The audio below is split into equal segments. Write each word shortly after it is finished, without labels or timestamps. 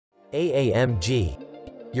AAMG.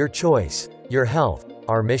 Your choice, your health,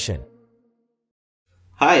 our mission.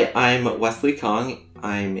 Hi, I'm Wesley Kong.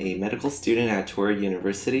 I'm a medical student at Touro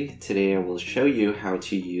University. Today I will show you how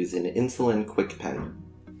to use an insulin quick pen.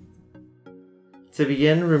 To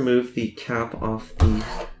begin, remove the cap off the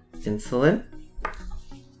insulin.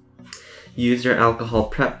 Use your alcohol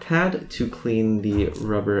prep pad to clean the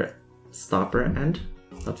rubber stopper end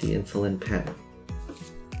of the insulin pen.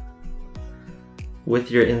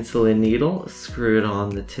 With your insulin needle, screw it on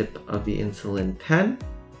the tip of the insulin pen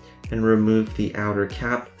and remove the outer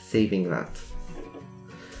cap, saving that.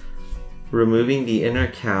 Removing the inner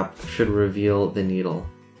cap should reveal the needle.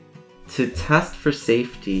 To test for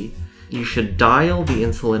safety, you should dial the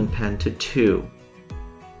insulin pen to 2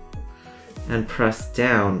 and press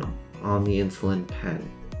down on the insulin pen.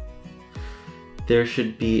 There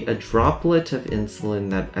should be a droplet of insulin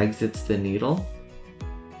that exits the needle,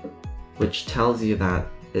 which tells you that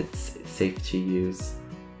it's safe to use.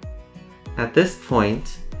 At this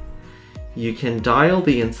point, you can dial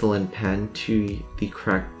the insulin pen to the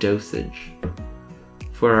correct dosage.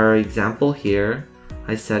 For our example here,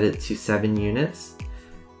 I set it to 7 units,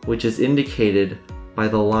 which is indicated by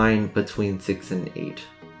the line between 6 and 8.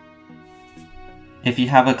 If you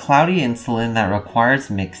have a cloudy insulin that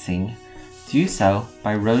requires mixing, do so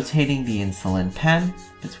by rotating the insulin pen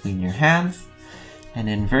between your hands and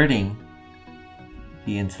inverting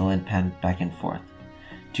the insulin pen back and forth.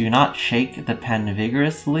 Do not shake the pen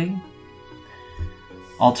vigorously.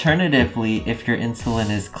 Alternatively, if your insulin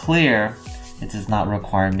is clear, it does not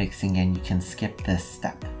require mixing and you can skip this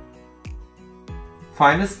step.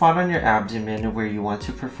 Find a spot on your abdomen where you want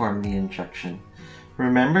to perform the injection.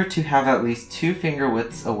 Remember to have at least 2 finger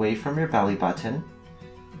widths away from your belly button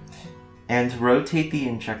and rotate the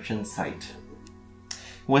injection site.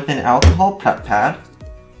 With an alcohol prep pad,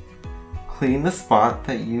 clean the spot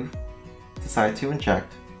that you decide to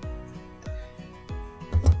inject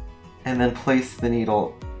and then place the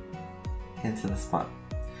needle into the spot.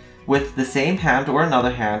 With the same hand or another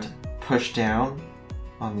hand, push down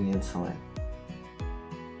on the insulin.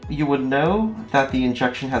 You would know that the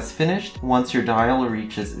injection has finished once your dial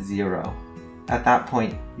reaches 0. At that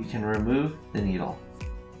point, you can remove the needle.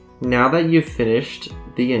 Now that you've finished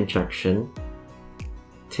the injection,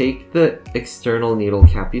 take the external needle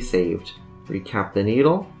cap you saved, recap the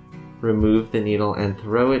needle, remove the needle and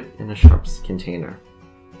throw it in a sharps container.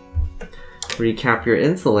 Recap your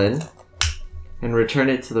insulin and return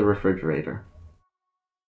it to the refrigerator.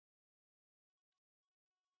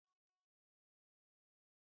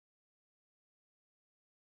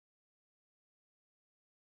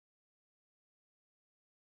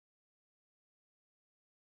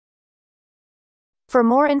 For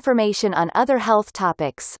more information on other health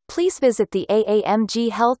topics, please visit the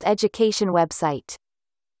AAMG Health Education website.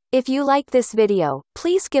 If you like this video,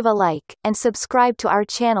 please give a like, and subscribe to our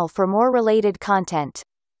channel for more related content.